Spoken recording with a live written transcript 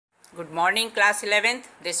Good morning, class 11th.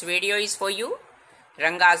 This video is for you.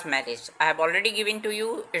 Ranga's marriage. I have already given to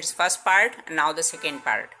you its first part and now the second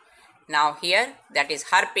part. Now here, that is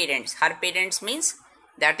her parents. Her parents means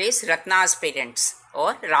that is Ratna's parents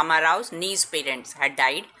or Rama Rao's niece's parents had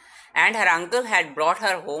died and her uncle had brought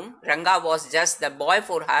her home. Ranga was just the boy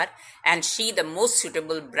for her and she the most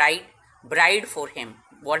suitable bride for him.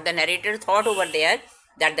 What the narrator thought over there,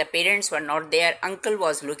 that the parents were not there, uncle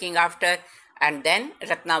was looking after, and then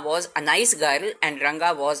Ratna was a nice girl and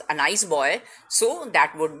Ranga was a nice boy, so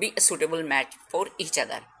that would be a suitable match for each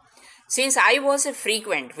other. Since I was a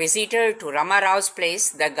frequent visitor to Rama Rao's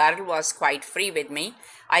place, the girl was quite free with me.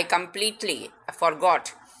 I completely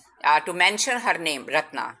forgot to mention her name,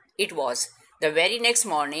 Ratna. It was the very next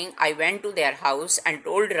morning I went to their house and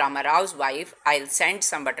told Rama Rao's wife, I'll send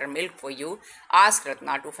some buttermilk for you. Ask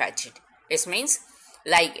Ratna to fetch it. It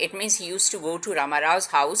means he used to go to Rama Rao's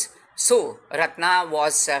house. So Ratna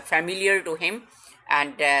was familiar to him,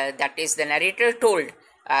 and that is the narrator told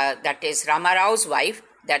that is Rama Rao's wife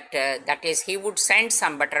that is he would send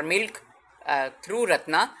some buttermilk through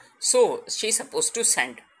Ratna. So she's supposed to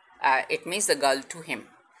send it means the girl to him.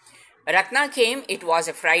 Ratna came. It was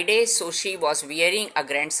a Friday, so she was wearing a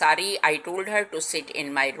grand sari. I told her to sit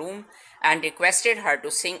in my room and requested her to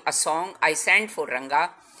sing a song I sent for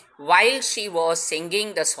Ranga. While she was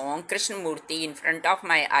singing the song Krishnamurti in front of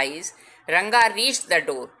my eyes, Ranga reached the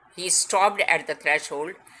door. He stopped at the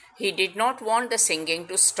threshold. He did not want the singing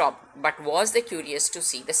to stop, but was curious to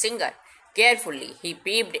see the singer. Carefully, he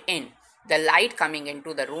peeped in. The light coming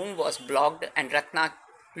into the room was blocked, and Ratna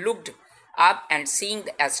looked up and seeing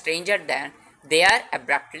a stranger there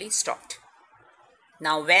abruptly stopped.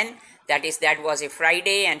 Now that was a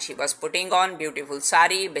Friday and she was putting on beautiful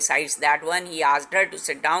sari. Besides that one, he asked her to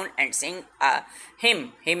sit down and sing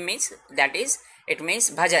hymn. Hymn means it means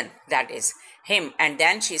bhajan, that is hymn. And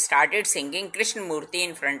then she started singing Krishnamurti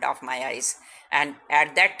in front of my eyes. And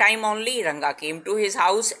at that time only Ranga came to his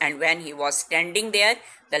house, and when he was standing there,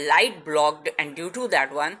 the light blocked, and due to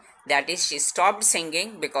that one, that is she stopped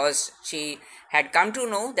singing because she had come to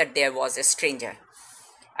know that there was a stranger.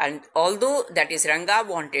 And although that is Ranga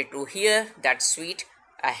wanted to hear that sweet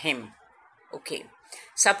hymn. Okay.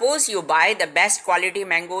 Suppose you buy the best quality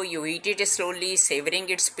mango, you eat it slowly, savoring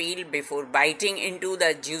its peel before biting into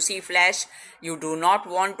the juicy flesh. You do not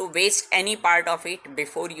want to waste any part of it.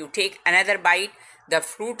 Before you take another bite, the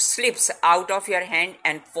fruit slips out of your hand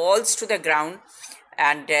and falls to the ground.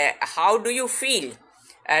 And how do you feel?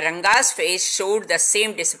 Ranga's face showed the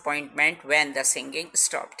same disappointment when the singing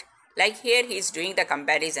stopped. Like here he is doing the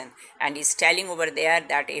comparison and he's telling over there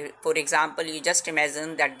that if, for example, you just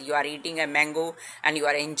imagine that you are eating a mango and you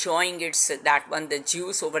are enjoying the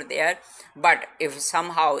juice over there, but if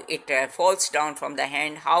somehow it falls down from the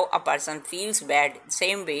hand, how a person feels bad.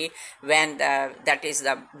 Same way when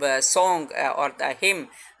the song or the hymn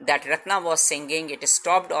that Ratna was singing, it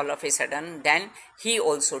stopped all of a sudden, then he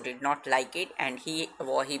also did not like it and he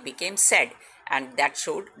became sad. And that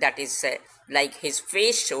showed, like his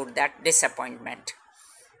face showed that disappointment.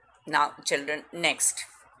 Now children, next.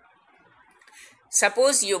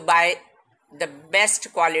 Suppose you buy the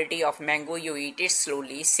best quality of mango, you eat it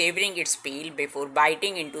slowly, savoring its peel before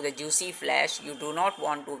biting into the juicy flesh. You do not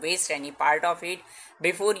want to waste any part of it.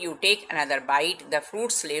 Before you take another bite, the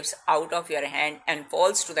fruit slips out of your hand and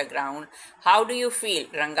falls to the ground. How do you feel?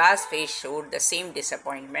 Ranga's face showed the same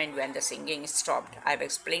disappointment when the singing stopped. I have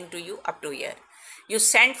explained to you up to here. You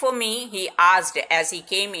sent for me, he asked as he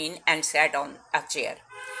came in and sat on a chair.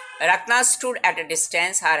 Ratna stood at a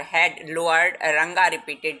distance, her head lowered. Ranga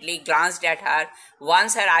repeatedly glanced at her.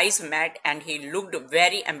 Once her eyes met and he looked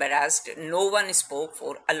very embarrassed. No one spoke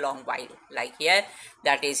for a long while. Like here,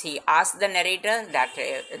 that is he asked the narrator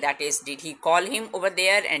did he call him over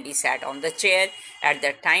there, and he sat on the chair. At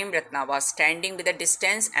that time Ratna was standing with a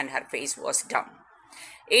distance and her face was down.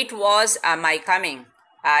 It was my coming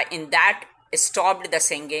in that stopped the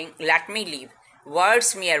singing. Let me leave.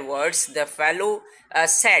 Words, mere words. The fellow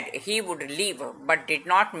said he would leave, but did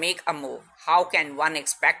not make a move. How can one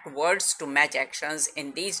expect words to match actions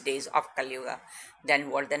in these days of Kali Yuga? Then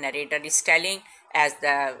what the narrator is telling, as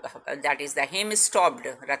the hymn stopped,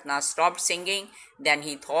 Ratna stopped singing. Then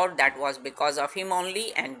he thought that was because of him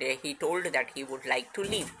only, and he told that he would like to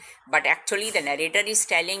leave. But actually the narrator is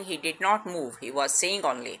telling he did not move. He was saying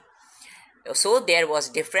only. So there was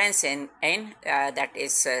difference in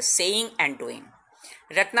saying and doing.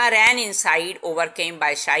 Ratna ran inside, overcome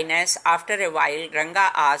by shyness. After a while,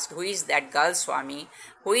 Ranga asked, "Who is that girl, Swami?"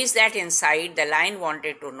 Who is that inside? The lion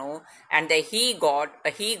wanted to know, and the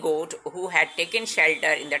he-goat who had taken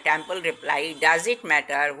shelter in the temple replied, "Does it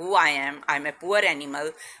matter who I am? I am a poor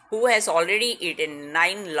animal who has already eaten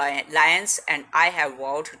 9 lions, and I have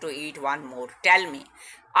vowed to eat one more. Tell me,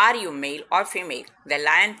 are you male or female?" The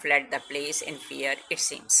lion fled the place in fear, it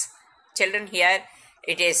seems. Children, here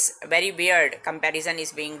it is very weird comparison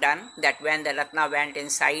is being done, that when the Ratna went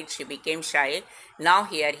inside, she became shy. Now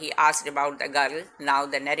here he asked about the girl. Now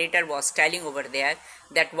the narrator was telling over there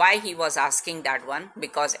that why he was asking that one,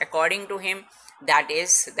 because according to him, that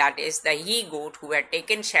is the he-goat who had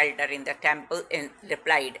taken shelter in the temple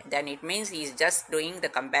replied. Then it means he is just doing the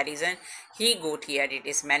comparison. He-goat here, it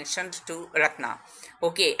is mentioned to Ratna.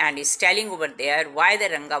 Okay, and is telling over there why the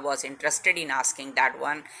Ranga was interested in asking that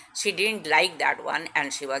one. She didn't like that one,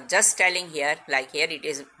 and she was just telling here, like here it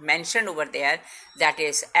is mentioned over there, that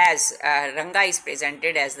is as Ranga is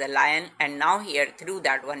presented as the lion, and now here through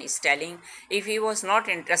that one is telling if he was not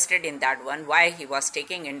interested in that one, why he was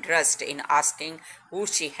taking interest in asking who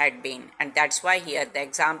she had been. And that's why here the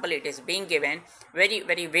example it is being given,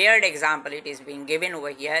 very weird example it is being given over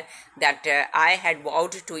here, that I had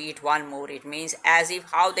vowed to eat one more. It means as if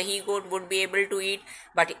how the he-goat would be able to eat,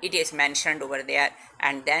 but it is mentioned over there,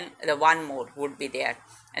 and then the one more would be there.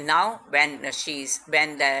 And now when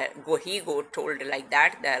the he-goat told like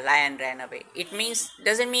that, the lion ran away. It means,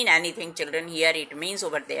 doesn't mean anything, children. Here it means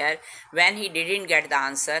over there, when he didn't get the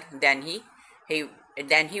answer, then he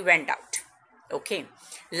went out. Okay,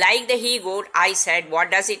 like the he-goat, I said, what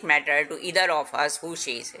does it matter to either of us who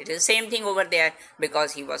she is? It is the same thing over there,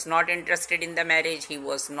 because he was not interested in the marriage. He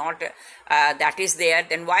was not, that is there.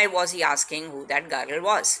 Then why was he asking who that girl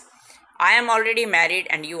was? I am already married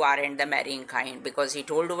and you aren't the marrying kind, because he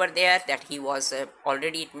told over there that he was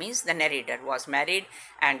already, it means the narrator was married,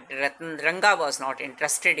 and Ranga was not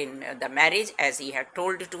interested in the marriage as he had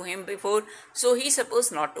told to him before. So he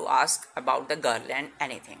supposed not to ask about the girl and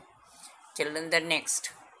anything. Children, the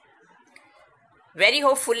next. Very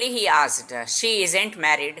hopefully he asked, "She isn't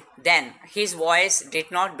married?" Then his voice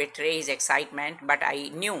did not betray his excitement, but I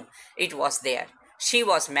knew it was there. She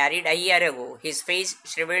was married a year ago. His face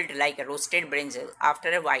shriveled like a roasted brinjal.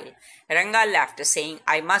 After a while, Ranga laughed, saying,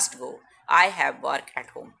 "I must go. I have work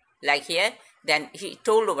at home." Like here, then he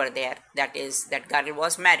told over there, that is, that girl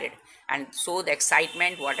was married. And so the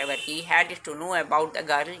excitement, whatever he had to know about the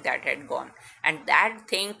girl, that had gone. And that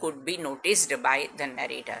thing could be noticed by the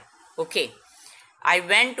narrator. Okay. I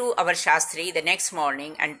went to our Shastri the next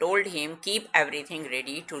morning and told him, "Keep everything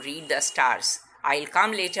ready to read the stars. I'll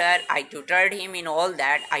come later." I tutored him in all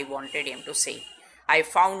that I wanted him to say. I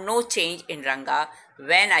found no change in Ranga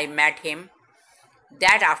when I met him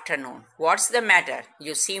that afternoon. "What's the matter?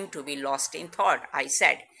 You seem to be lost in thought," I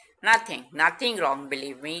said. Nothing wrong,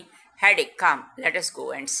 believe me. Headache, come, let us go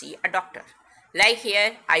and see a doctor." Like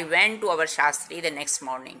here, I went to our Shastri the next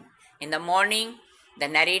morning. In the morning, the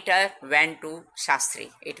narrator went to Shastri.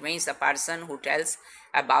 It means the person who tells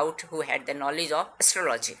about, who had the knowledge of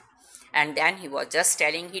astrology. And then he was just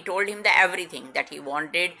telling, he told him the everything, that he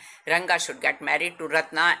wanted Ranga should get married to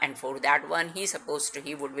Ratna, and for that one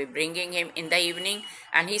he would be bringing him in the evening,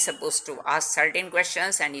 and he's supposed to ask certain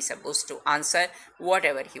questions, and he's supposed to answer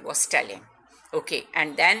whatever he was telling. Okay,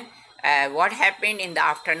 and then what happened in the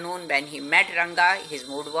afternoon when he met Ranga, his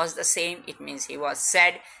mood was the same. It means he was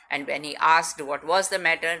sad, and when he asked what was the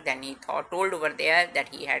matter, then he told over there that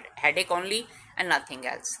he had headache only and nothing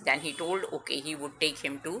else. Then he told, okay, he would take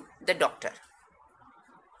him to the doctor.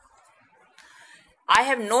 "I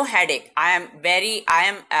have no headache. I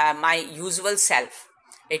am my usual self."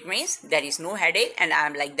 It means there is no headache and I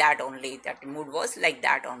am like that only. That mood was like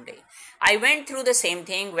that only. I went through the same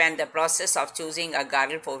thing when the process of choosing a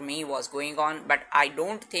girl for me was going on, but I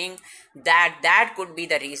don't think that could be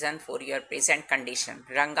the reason for your present condition.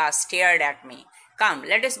 Ranga stared at me. "Come,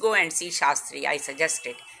 let us go and see Shastri," I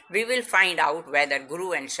suggested. "We will find out whether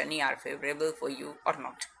Guru and Shani are favorable for you or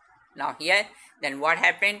not." Now here, then what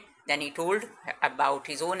happened? Then he told about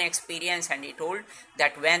his own experience, and he told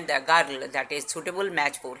that when the girl, that is suitable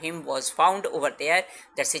match for him, was found over there,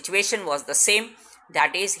 the situation was the same.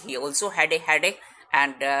 That is, he also had a headache,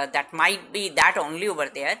 and that might be that only over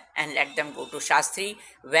there, and let them go to Shastri,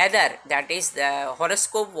 whether that is the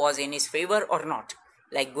horoscope was in his favor or not.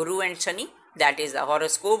 Like Guru and Shani, that is the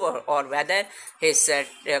horoscope, or whether his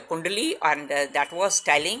kundali, and that was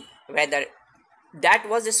telling whether that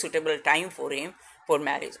was a suitable time for him for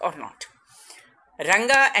marriage or not.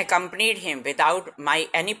 Ranga accompanied him without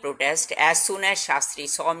any protest. As soon as Shastri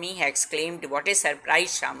saw me, he exclaimed, "What a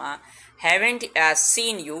surprise, Shama. haven't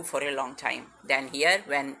seen you for a long time. Then here,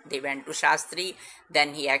 when they went to Shastri,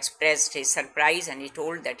 then he expressed his surprise and he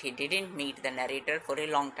told that he didn't meet the narrator for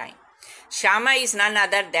a long time. Shama is none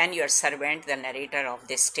other than your servant, the narrator of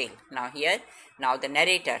this tale. Now here, now the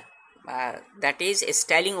narrator is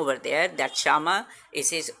telling over there that Shama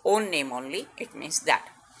is his own name only. It means that.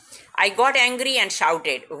 I got angry and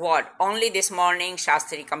shouted, "What? Only this morning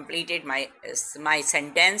Shastri completed my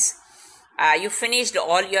sentence. You finished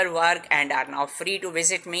all your work and are now free to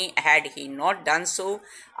visit me. Had he not done so,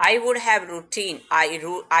 I would have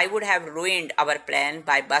ruined our plan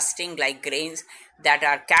by busting like grains that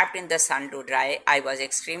are kept in the sun to dry. I was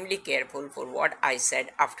extremely careful for what I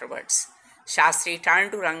said afterwards." Shastri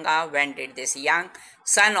turned to Ranga. "When did this young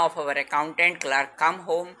son of our accountant clerk come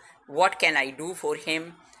home? What can I do for him?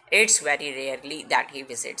 It's very rarely that he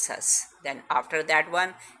visits us." Then after that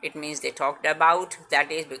one, it means they talked about,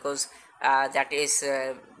 that is because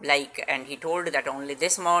and he told that only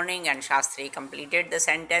this morning, and Shastri completed the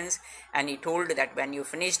sentence, and he told that when you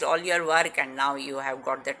finished all your work and now you have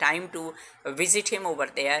got the time to visit him over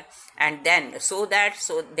there, and then so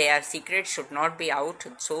their secret should not be out,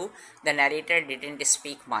 so the narrator didn't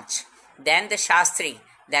speak much. Then the Shastri,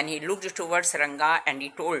 then he looked towards Ranga and he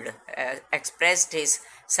told, expressed his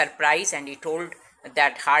surprise, and he told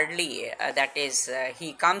that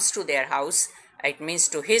he comes to their house, it means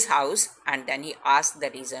to his house, and then he asked the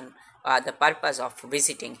reason, the purpose of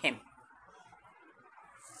visiting him.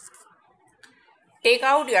 "Take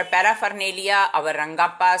out your paraphernalia. Our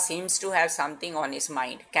Rangappa seems to have something on his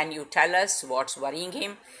mind. Can you tell us what's worrying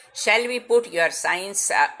him? Shall we put your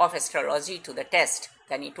science of astrology to the test?"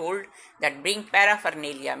 Then he told that bring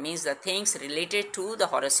paraphernalia means the things related to the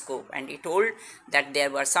horoscope, and he told that there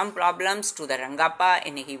were some problems to the Rangappa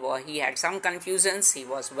and he had some confusions, he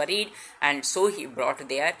was worried, and so he brought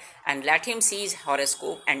there and let him see his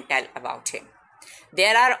horoscope and tell about him.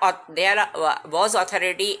 There was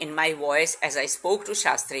authority in my voice as I spoke to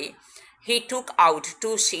Shastri. He took out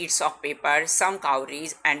 2 sheets of paper, some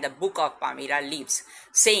cowries, and the book of Pamira leaves,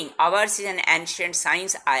 saying, "Ours is an ancient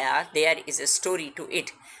science ayah. There is a story to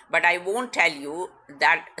it, but I won't tell you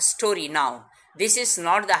that story now. This is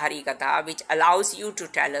not the Harikatha, which allows you to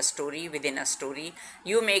tell a story within a story.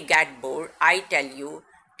 You may get bored. I tell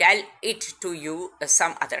it to you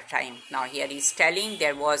some other time." Now here he is telling,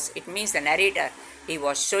 it means the narrator, he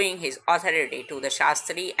was showing his authority to the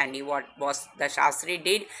Shastri, and what was the Shastri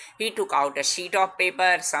did, he took out a sheet of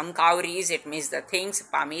paper, some cowries, it means the things,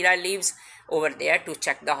 Pamira leaves over there to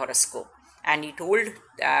check the horoscope, and he told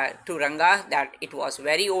to Ranga that it was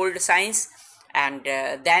very old science, and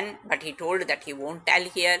but he told that he won't tell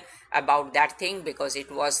here about that thing because it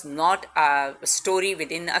was not a story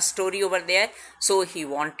within a story over there, so he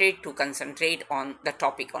wanted to concentrate on the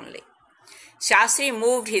topic only. Shastri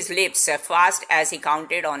moved his lips fast as he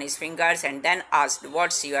counted on his fingers and then asked,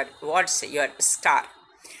 what's your star?"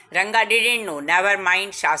 Ranga didn't know. "Never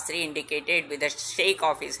mind," Shastri indicated with a shake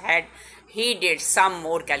of his head. He did some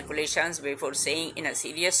more calculations before saying in a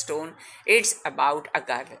serious tone, "It's about a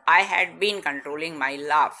girl." I had been controlling my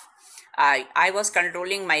laugh. I was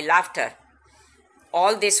controlling my laughter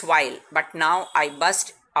all this while, but now I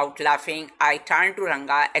burst out laughing. I turned to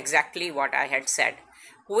Ranga, exactly what I had said.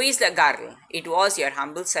 "Who is the girl?" "It was your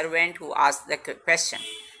humble servant who asked the question."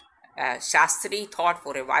 Shastri thought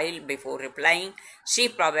for a while before replying. "She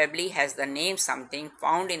probably has the name something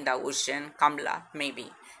found in the ocean, Kamla, maybe."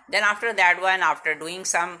 Then after that one, after doing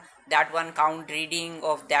reading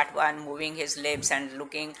of that one, moving his lips and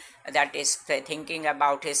looking, that is thinking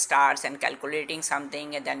about his stars and calculating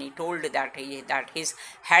something, and then he told that his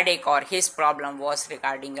headache or his problem was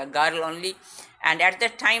regarding a girl only. And at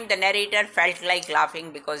that time the narrator felt like laughing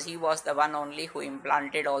because he was the one only who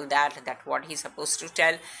implanted all that what he's supposed to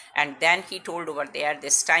tell. And then he told over there,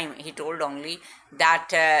 this time he told only that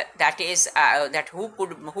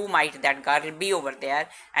who might that girl be over there,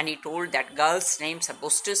 and he told that girl's name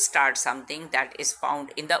supposed to start something that is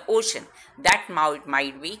found in the ocean, that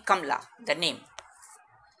might be Kamla, the name.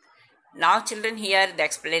 Now children, here the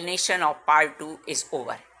explanation of part 2 is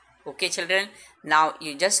over. Okay children, now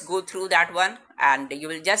you just go through that one and you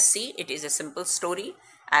will just see it is a simple story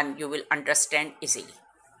and you will understand easily.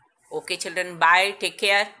 Okay children, bye, take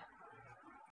care.